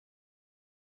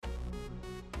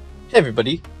Hey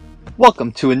everybody,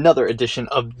 welcome to another edition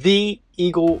of the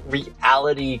Eagle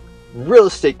Reality Real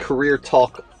Estate Career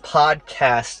Talk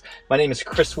podcast. My name is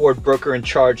Chris Ward, broker in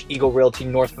charge, Eagle Realty,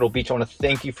 North Middle Beach. I want to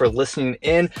thank you for listening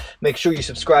in. Make sure you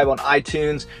subscribe on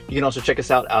iTunes. You can also check us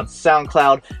out on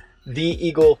SoundCloud. The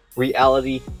Eagle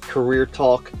Reality Career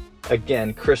Talk.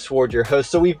 Again, Chris Ward, your host.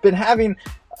 So we've been having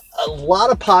a lot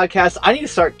of podcasts. I need to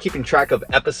start keeping track of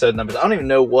episode numbers. I don't even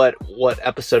know what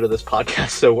episode of this podcast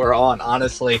so we're on,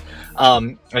 honestly. I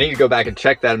need to go back and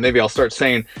check that, and maybe I'll start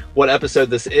saying what episode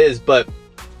this is. But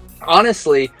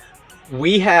honestly,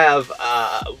 we have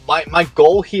my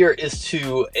goal here is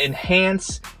to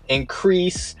enhance,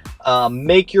 increase,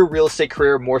 make your real estate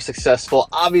career more successful.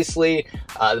 Obviously,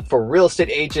 for real estate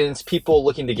agents, people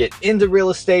looking to get into real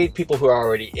estate, people who are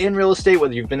already in real estate,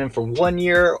 whether you've been in for 1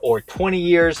 year or 20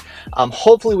 years,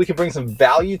 hopefully we can bring some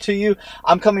value to you.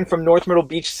 I'm coming from North Myrtle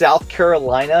Beach, South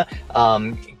Carolina,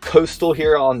 coastal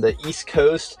here on the East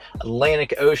Coast,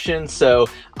 Atlantic Ocean. So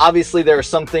obviously there are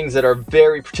some things that are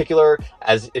very particular,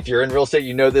 as if you're in real estate,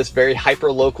 you know this, very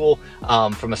hyper local,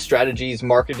 from a strategies,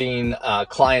 marketing,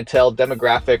 clientele,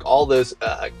 demographic, all those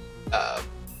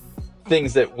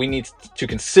things that we need to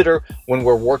consider when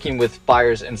we're working with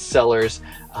buyers and sellers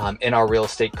in our real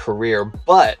estate career.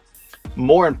 But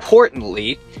more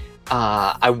importantly,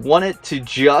 I wanted to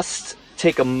just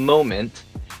take a moment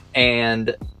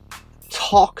and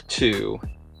talk to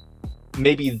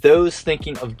maybe those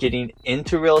thinking of getting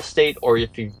into real estate, or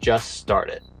if you've just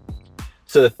started.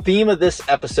 So the theme of this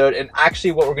episode, and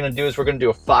actually what we're going to do is we're going to do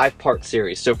a 5-part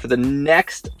series. So for the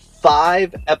next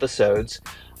 5 episodes,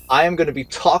 I am going to be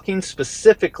talking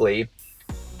specifically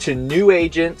to new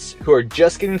agents who are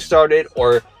just getting started,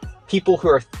 or people who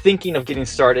are thinking of getting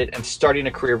started and starting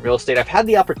a career in real estate. I've had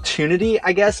the opportunity,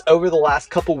 I guess, over the last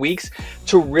couple weeks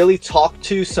to really talk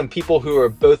to some people who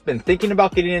have both been thinking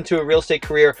about getting into a real estate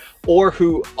career, or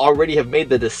who already have made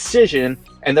the decision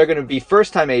and they're going to be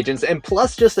first-time agents. And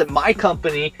plus, just at my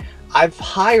company, I've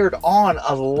hired on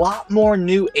a lot more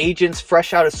new agents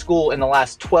fresh out of school in the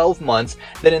last 12 months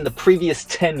than in the previous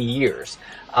 10 years.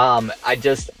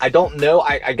 I don't know.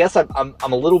 I guess I'm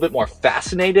a little bit more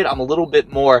fascinated. I'm a little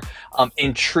bit more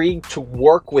intrigued to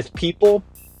work with people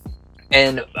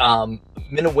and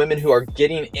men and women who are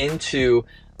getting into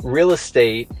real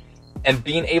estate and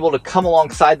being able to come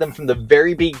alongside them from the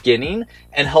very beginning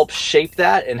and help shape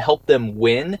that and help them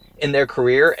win in their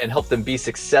career and help them be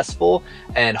successful,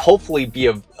 and hopefully be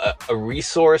a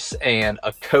resource and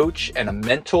a coach and a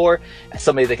mentor,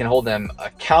 somebody that can hold them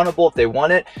accountable if they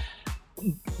want it.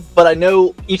 But I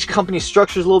know each company's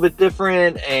structure is a little bit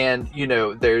different, and you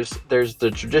know, there's the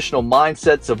traditional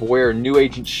mindsets of where new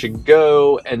agents should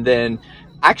go, and then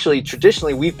actually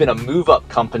traditionally we've been a move-up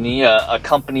company, a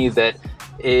company that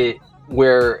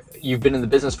where you've been in the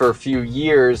business for a few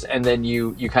years, and then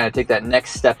you kind of take that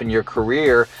next step in your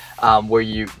career, where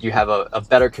you have a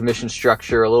better commission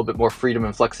structure, a little bit more freedom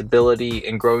and flexibility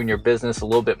in growing your business, a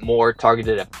little bit more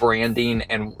targeted at branding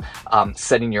and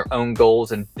setting your own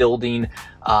goals and building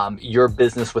your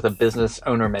business with a business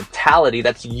owner mentality.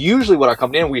 That's usually what our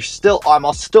company, and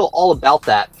I'm still all about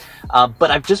that.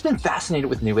 But I've just been fascinated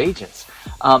with new agents.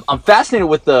 I'm fascinated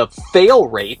with the fail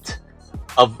rate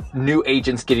of new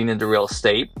agents getting into real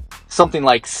estate. Something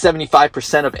like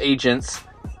 75% of agents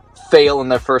fail in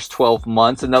their first 12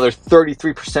 months. Another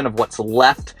 33% of what's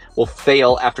left will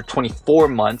fail after 24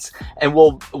 months. And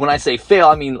when I say fail,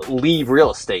 I mean leave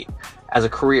real estate as a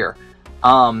career.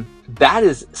 That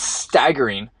is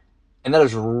staggering. And that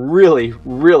is really,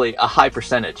 really a high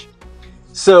percentage.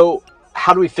 So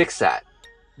how do we fix that?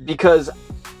 Because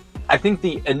I think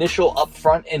the initial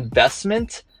upfront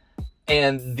investment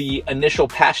and the initial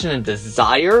passion and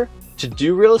desire to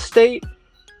do real estate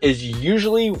is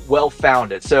usually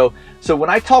well-founded. So when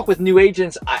I talk with new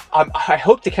agents, I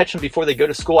hope to catch them before they go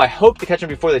to school. I hope to catch them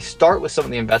before they start with some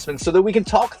of the investments, so that we can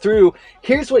talk through,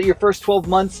 here's what your first 12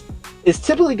 months is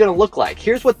typically going to look like.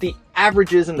 Here's what the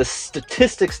averages and the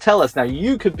statistics tell us. Now,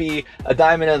 you could be a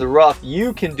diamond in the rough.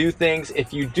 You can do things,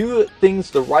 if you do things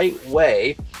the right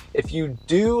way, if you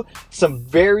do some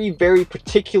very, very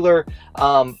particular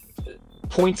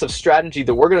points of strategy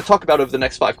that we're going to talk about over the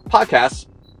next 5 podcasts.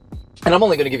 And I'm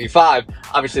only going to give you 5.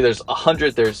 Obviously, there's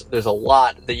 100. There's a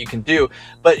lot that you can do.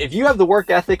 But if you have the work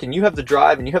ethic, and you have the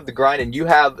drive, and you have the grind, and you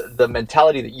have the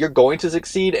mentality that you're going to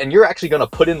succeed, and you're actually going to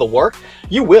put in the work,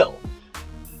 you will.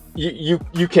 You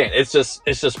can. It's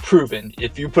just proven.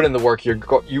 If you put in the work,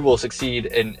 you will succeed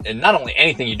in not only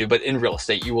anything you do, but in real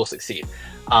estate, you will succeed.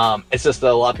 It's just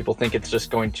that a lot of people think it's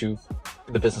just the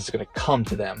business is going to come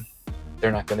to them.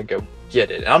 they're not going to go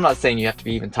get it. And I'm not saying you have to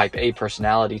be even type A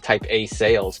personality, type A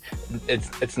sales.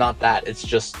 It's not that. It's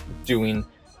just doing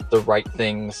the right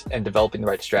things and developing the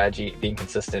right strategy, being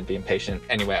consistent, being patient.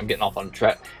 Anyway, I'm getting off on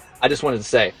track. I just wanted to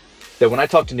say that when I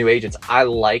talk to new agents, I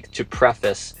like to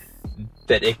preface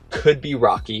that it could be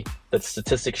rocky, that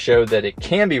statistics show that it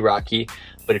can be rocky,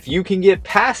 but if you can get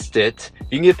past it, if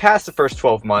you can get past the first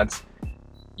 12 months,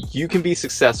 you can be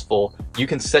successful, you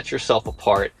can set yourself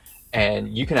apart, and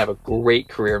you can have a great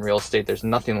career in real estate. There's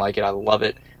nothing like it. I love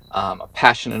it. I'm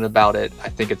passionate about it. I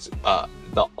think it's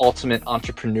the ultimate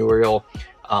entrepreneurial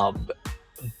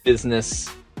business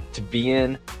to be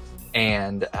in,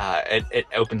 and it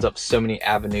opens up so many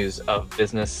avenues of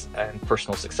business and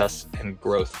personal success and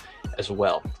growth as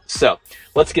well. So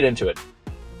let's get into it.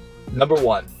 Number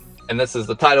one, and this is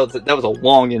the title. That was a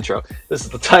long intro. This is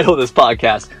the title of this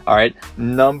podcast. All right.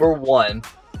 Number one,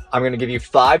 I'm going to give you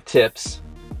 5 tips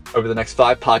over the next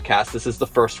 5 podcasts. This is the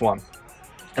first one.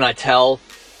 And I tell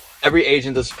every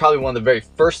agent, this is probably one of the very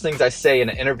first things I say in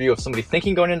an interview of somebody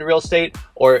thinking going into real estate,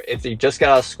 or if they just got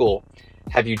out of school.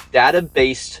 Have you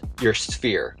databased your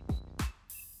sphere?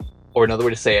 Or another way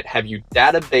to say it, have you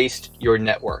databased your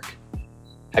network?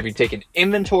 Have you taken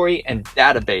inventory and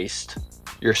databased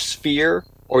your sphere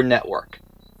or network?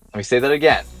 Let me say that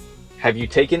again. Have you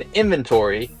taken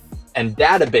inventory and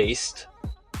databased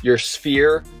your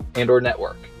sphere and or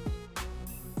network?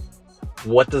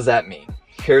 What does that mean?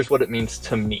 Here's what it means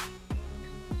to me.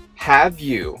 Have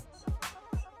you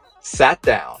sat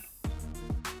down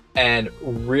and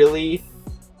really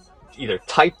either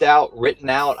typed out, written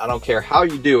out, I don't care how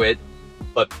you do it,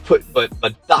 but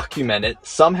document it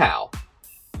somehow,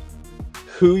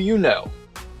 who you know,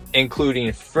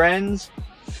 including friends,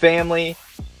 family,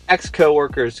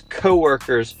 ex-coworkers,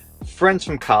 coworkers, friends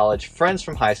from college, friends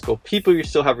from high school, people you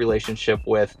still have relationship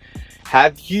with.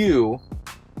 Have you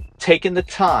taken the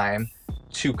time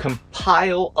to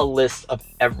compile a list of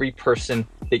every person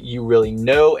that you really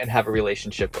know and have a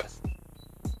relationship with?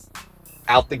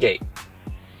 Out the gate.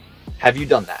 Have you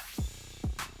done that?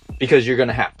 Because you're going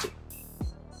to have to.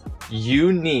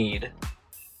 You need,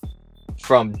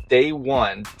 from day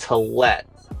one, to let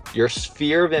your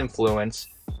sphere of influence,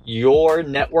 your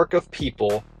network of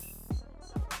people,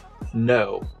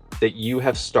 know that you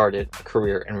have started a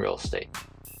career in real estate.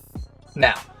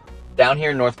 Now, down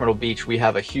here in North Myrtle Beach, we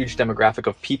have a huge demographic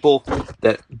of people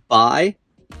that buy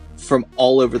from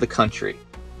all over the country,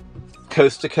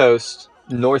 coast to coast,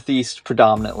 Northeast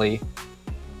predominantly.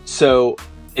 So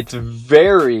it's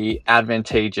very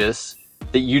advantageous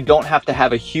that you don't have to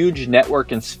have a huge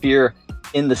network and sphere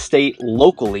in the state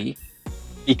locally,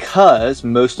 because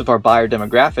most of our buyer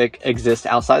demographic exists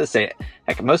outside the state.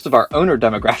 Heck, most of our owner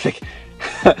demographic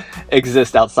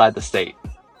exists outside the state.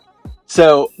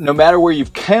 So no matter where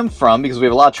you've come from, because we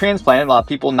have a lot of transplant, a lot of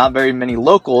people, not very many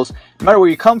locals, no matter where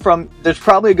you come from, there's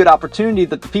probably a good opportunity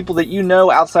that the people that you know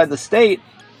outside the state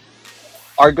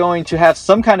are going to have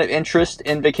some kind of interest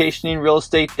in vacationing real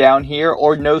estate down here,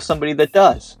 or know somebody that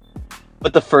does.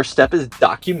 But the first step is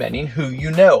documenting who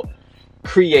you know.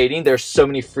 There's so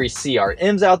many free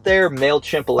CRMs out there.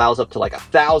 MailChimp allows up to like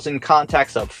 1,000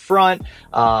 contacts up front.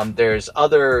 There's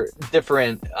other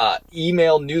different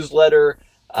email newsletter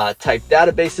type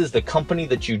databases. The company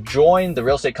that you join, the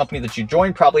real estate company that you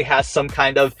join, probably has some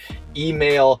kind of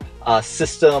email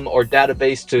system or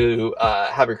database to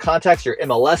have your contacts. Your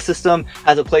MLS system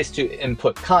has a place to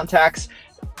input contacts.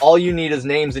 All you need is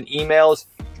names and emails.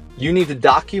 You need to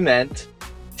document,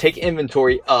 take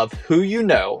inventory of who you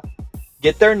know,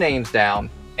 get their names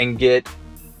down, and get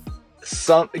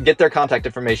their contact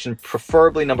information,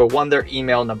 preferably number 1, their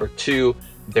email, number 2,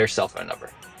 their cell phone number.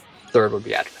 3rd would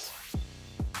be address.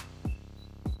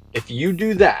 If you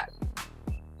do that,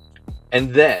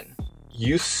 and then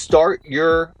you start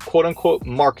your quote-unquote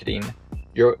marketing,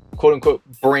 your quote-unquote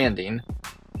branding,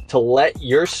 to let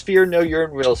your sphere know you're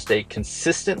in real estate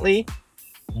consistently,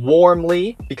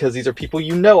 warmly, because these are people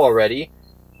you know already.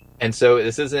 And so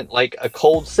this isn't like a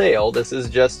cold sale. This is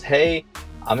just, hey,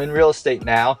 I'm in real estate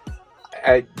now.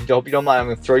 I hope you don't mind. I'm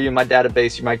going to throw you in my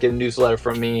database. You might get a newsletter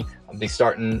from me. I'll be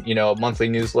starting, a monthly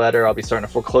newsletter. I'll be starting a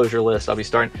foreclosure list. I'll be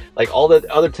starting like all the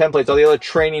other templates, all the other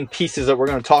training pieces that we're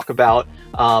going to talk about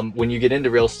when you get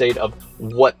into real estate, of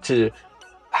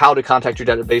how to contact your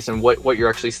database and what you're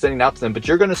actually sending out to them. But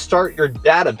you're going to start your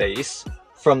database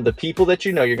from the people that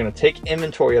you know. You're going to take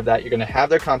inventory of that. You're going to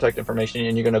have their contact information,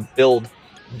 and you're going to build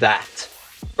that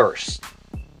first,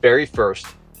 very first,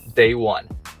 day one.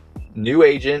 New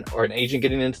agent or an agent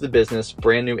getting into the business,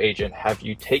 brand new agent, have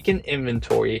you taken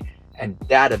inventory and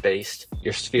databased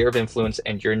your sphere of influence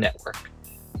and your network?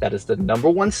 That is the number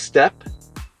 1 step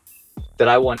that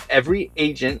I want every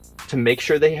agent to make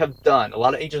sure they have done. A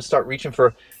lot of agents start reaching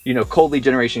for, cold lead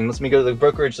generation. Let me go to the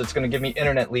brokerage that's going to give me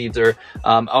internet leads, or,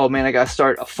 oh man, I got to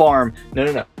start a farm.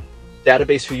 No.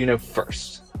 Database who you know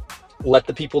first. Let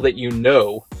the people that you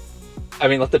know,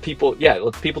 let the people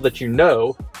that you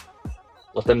know,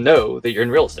 let them know that you're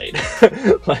in real estate.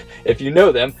 If you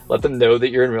know them, let them know that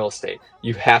you're in real estate.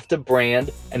 You have to brand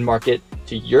and market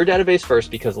to your database first,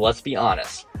 because let's be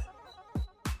honest,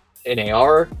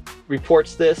 NAR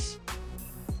reports this,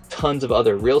 tons of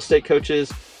other real estate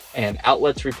coaches and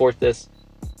outlets report this,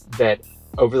 that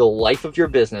over the life of your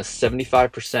business,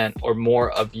 75% or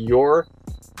more of your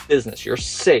business, your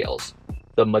sales,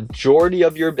 the majority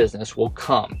of your business will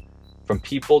come from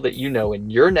people that you know in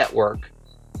your network,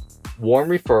 warm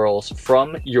referrals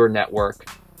from your network,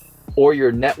 or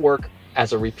your network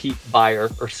as a repeat buyer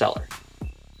or seller.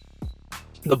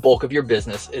 The bulk of your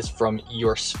business is from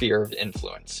your sphere of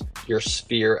influence, your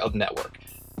sphere of network.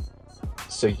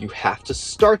 So you have to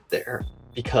start there,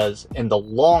 because in the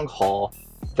long haul,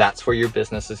 that's where your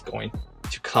business is going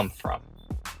to come from.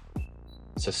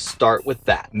 So start with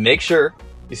that. Make sure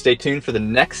you stay tuned for the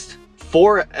next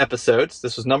 4 episodes.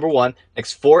 This was number 1.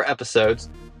 Next 4 episodes.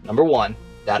 Number 1,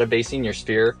 databasing your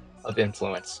sphere of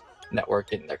influence network,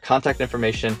 getting their contact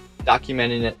information,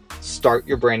 documenting it, start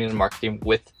your branding and marketing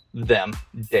with them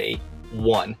day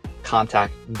 1.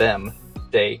 Contact them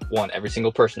day 1. Every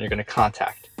single person you're going to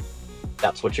contact.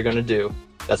 That's what you're going to do.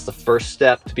 That's the first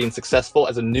step to being successful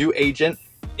as a new agent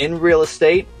in real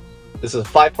estate. This is a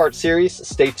 5-part series.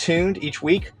 Stay tuned each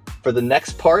week for the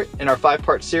next part in our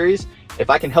 5-part series. If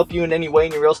I can help you in any way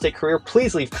in your real estate career,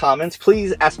 please leave comments.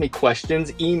 Please ask me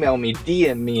questions. Email me,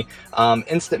 DM me,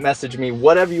 instant message me,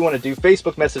 whatever you want to do.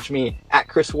 Facebook message me at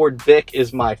Chris Ward Bick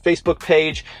is my Facebook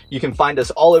page. You can find us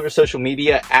all over social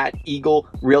media at Eagle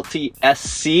Realty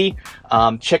SC.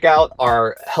 Check out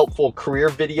our helpful career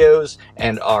videos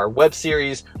and our web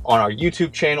series on our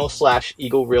YouTube channel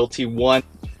 /Eagle Realty 1.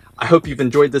 I hope you've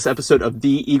enjoyed this episode of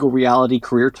the Eagle Reality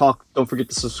Career Talk. Don't forget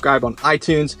to subscribe on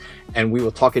iTunes, and we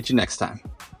will talk at you next time.